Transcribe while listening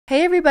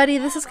Hey everybody,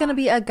 this is going to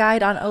be a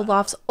guide on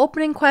Olaf's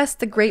opening quest,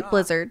 the Great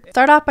Blizzard.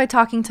 Start off by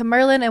talking to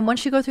Merlin, and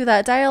once you go through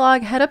that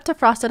dialogue, head up to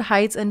Frosted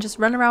Heights and just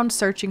run around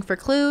searching for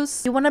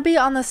clues. You want to be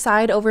on the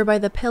side over by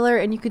the pillar,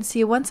 and you can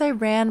see once I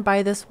ran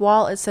by this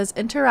wall, it says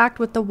interact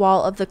with the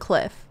wall of the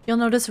cliff. You'll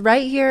notice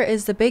right here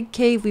is the big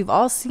cave we've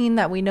all seen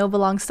that we know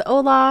belongs to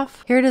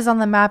Olaf. Here it is on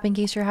the map in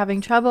case you're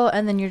having trouble,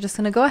 and then you're just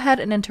going to go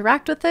ahead and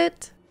interact with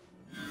it.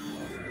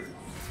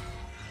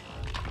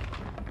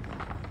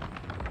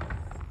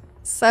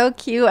 So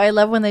cute. I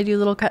love when they do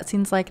little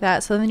cutscenes like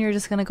that. So then you're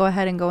just going to go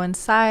ahead and go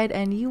inside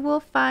and you will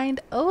find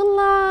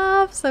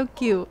Olaf. So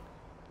cute.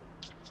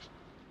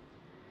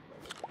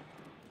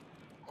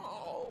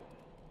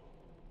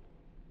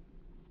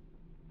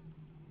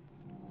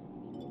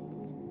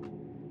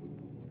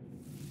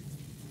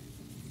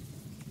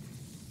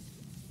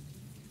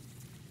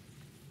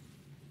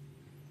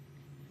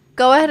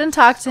 Go ahead and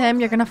talk to him.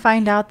 You're going to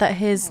find out that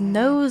his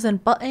nose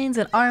and buttons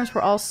and arms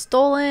were all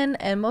stolen,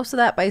 and most of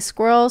that by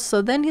squirrels.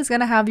 So then he's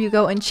going to have you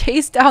go and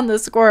chase down the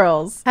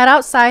squirrels. Head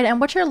outside, and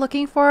what you're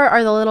looking for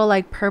are the little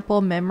like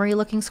purple memory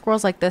looking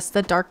squirrels like this,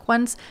 the dark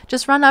ones.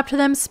 Just run up to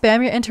them,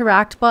 spam your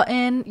interact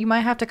button. You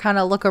might have to kind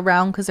of look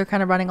around because they're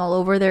kind of running all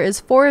over. There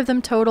is 4 of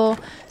them total,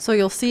 so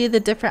you'll see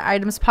the different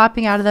items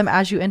popping out of them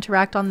as you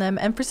interact on them.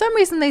 And for some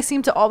reason they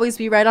seem to always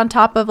be right on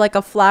top of like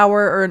a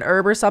flower or an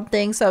herb or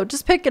something. So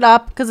just pick it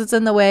up because it's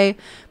in the way.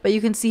 But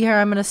you can see here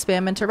I'm going to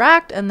spam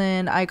interact, and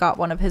then I got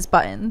one of his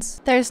buttons.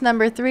 There's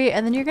number 3,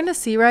 and then you're going to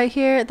see right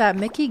here that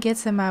Mickey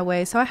gets in my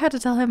way. So I had to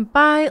tell him,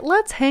 bye,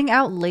 let's hang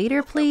out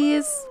later,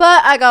 please.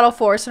 But I got all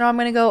 4, so now I'm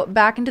going to go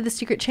back into the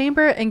secret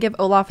chamber and give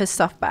Olaf his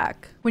stuff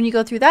back. When you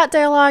go through that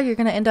dialogue, you're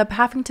going to end up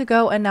having to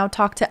go and now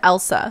talk to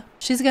Elsa.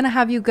 She's going to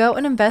have you go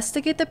and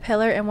investigate the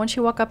pillar, and once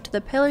you walk up to the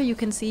pillar, you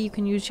can see you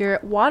can use your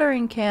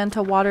watering can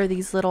to water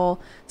these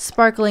little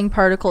sparkling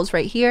particles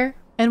right here.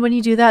 And when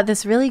you do that,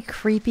 this really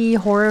creepy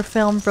horror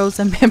film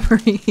frozen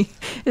memory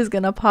is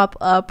gonna pop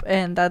up,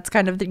 and that's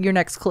kind of your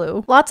next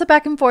clue. Lots of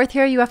back and forth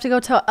here. You have to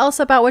go tell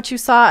Elsa about what you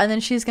saw, and then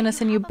she's gonna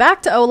send you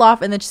back to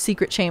Olaf in the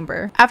secret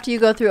chamber. After you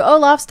go through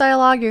Olaf's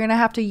dialogue, you're gonna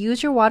have to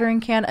use your watering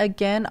can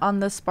again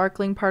on the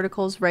sparkling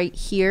particles right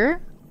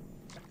here.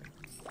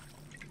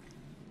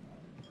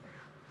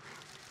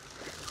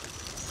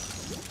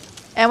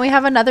 And we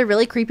have another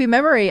really creepy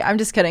memory. I'm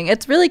just kidding.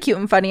 It's really cute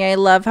and funny. I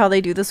love how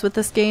they do this with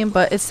this game,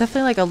 but it's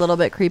definitely like a little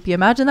bit creepy.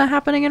 Imagine that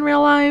happening in real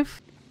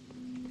life.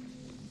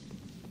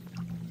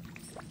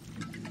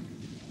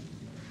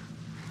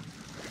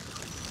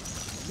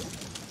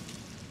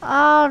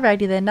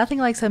 Alrighty then, nothing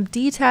like some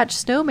detached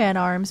snowman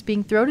arms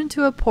being thrown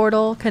into a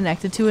portal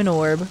connected to an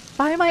orb.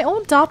 By my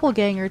own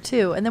doppelganger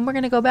too, and then we're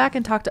gonna go back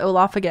and talk to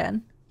Olaf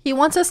again. He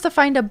wants us to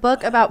find a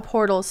book about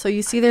portals, so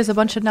you see there's a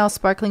bunch of now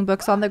sparkling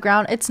books on the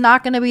ground. It's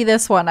not going to be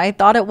this one. I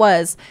thought it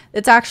was.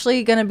 It's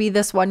actually going to be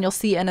this one you'll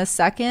see in a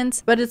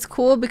second, but it's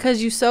cool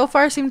because you so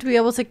far seem to be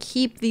able to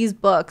keep these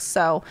books.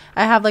 So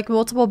I have like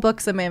multiple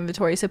books in my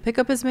inventory, so pick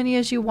up as many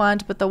as you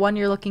want, but the one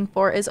you're looking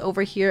for is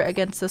over here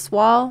against this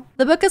wall.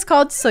 The book is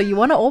called So You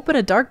Want to Open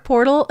a Dark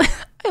Portal?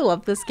 I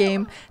love this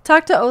game.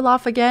 Talk to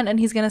Olaf again, and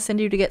he's going to send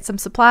you to get some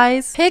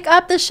supplies. Pick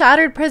up the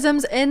shattered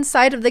prisms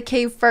inside of the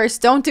cave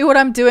first. Don't do what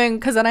I'm doing,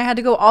 because then I had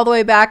to go all the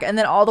way back and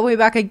then all the way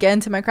back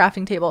again to my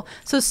crafting table.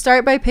 So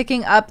start by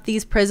picking up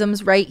these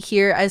prisms right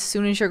here as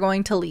soon as you're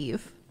going to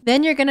leave.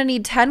 Then you're going to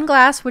need 10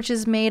 glass, which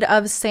is made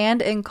of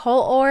sand and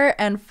coal ore,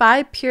 and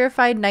 5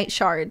 purified night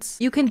shards.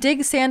 You can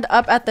dig sand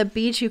up at the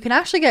beach. You can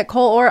actually get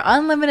coal ore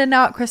unlimited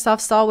now at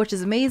Kristoff's stall, which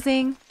is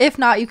amazing. If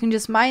not, you can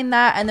just mine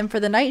that, and then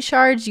for the night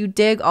shards, you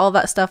dig all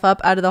that stuff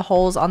up out of the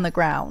holes on the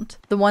ground.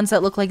 The ones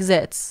that look like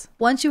zits.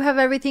 Once you have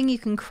everything, you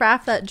can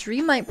craft that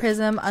dreamlight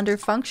prism under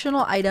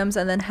functional items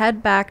and then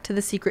head back to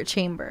the secret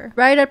chamber.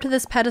 Right up to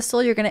this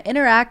pedestal, you're going to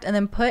interact and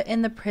then put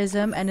in the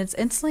prism, and it's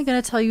instantly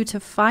going to tell you to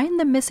find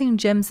the missing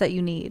gems that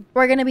you need.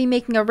 We're going to be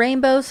making a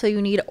rainbow, so you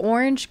need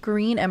orange,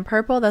 green, and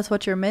purple. That's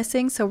what you're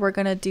missing. So we're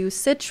going to do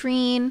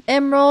citrine,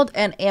 emerald,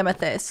 and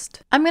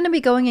amethyst. I'm going to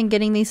be going and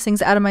getting these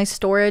things out of my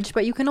storage,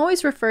 but you can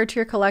always refer to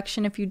your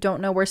collection if you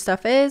don't know where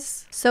stuff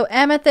is. So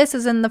amethyst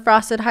is in the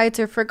Frosted Heights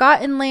or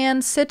Forgotten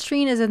Land,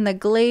 citrine is in the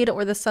Glade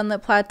or the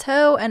Sunlit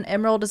Plateau, and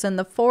emerald is in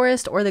the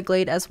forest or the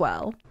Glade as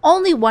well.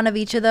 Only one of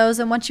each of those,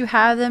 and once you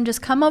have them,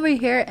 just come over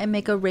here and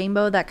make a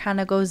rainbow that kind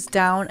of goes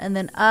down and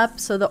then up.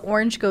 So the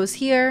orange goes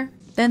here.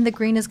 Then the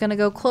green is going to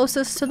go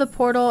closest to the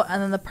portal,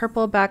 and then the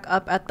purple back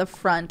up at the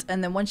front.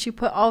 And then once you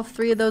put all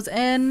 3 of those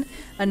in,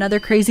 another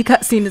crazy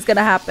cutscene is going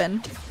to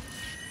happen.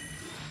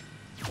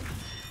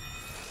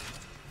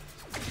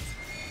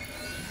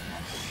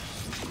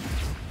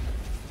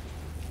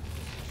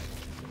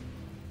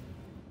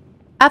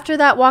 After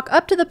that, walk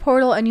up to the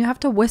portal and you have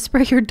to whisper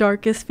your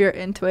darkest fear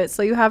into it.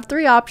 So you have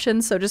 3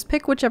 options, so just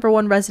pick whichever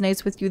one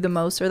resonates with you the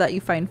most or that you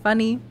find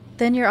funny.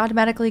 Then you're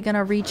automatically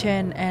gonna reach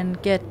in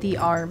and get the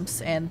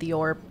arms and the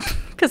orb,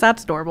 because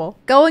that's adorable.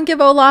 Go and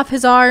give Olaf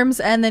his arms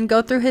and then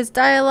go through his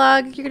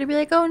dialogue. You're gonna be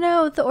like, oh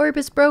no, the orb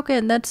is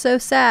broken, that's so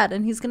sad.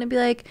 And he's gonna be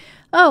like,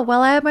 oh,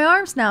 well, I have my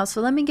arms now,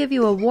 so let me give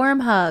you a warm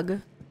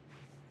hug.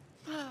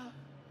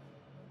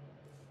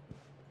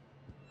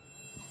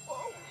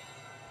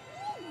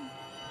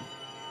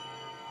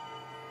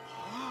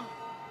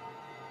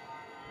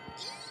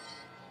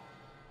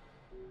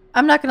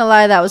 I'm not gonna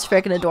lie, that was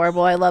freaking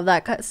adorable. I love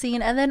that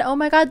cutscene. And then, oh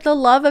my god, the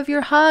love of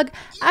your hug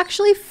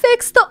actually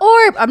fixed the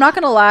orb. I'm not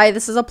gonna lie,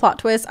 this is a plot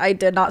twist I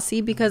did not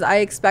see because I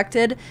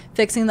expected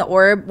fixing the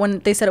orb when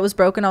they said it was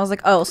broken. I was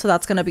like, oh, so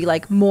that's gonna be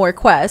like more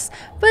quests.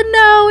 But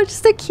no, it's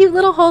just a cute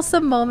little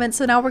wholesome moment.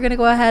 So now we're gonna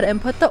go ahead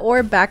and put the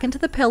orb back into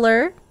the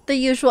pillar. The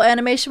usual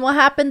animation will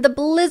happen, the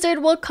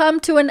blizzard will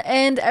come to an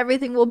end,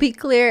 everything will be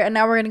clear, and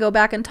now we're going to go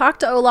back and talk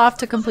to Olaf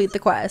to complete the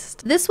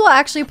quest. This will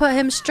actually put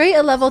him straight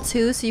at level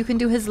 2, so you can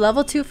do his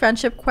level 2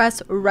 friendship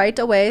quest right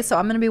away, so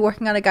I'm going to be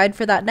working on a guide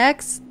for that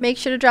next. Make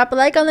sure to drop a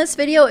like on this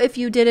video if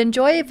you did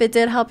enjoy, if it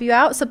did help you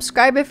out,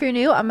 subscribe if you're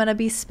new, I'm going to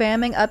be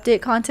spamming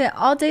update content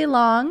all day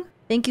long.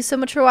 Thank you so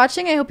much for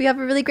watching, I hope you have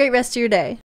a really great rest of your day.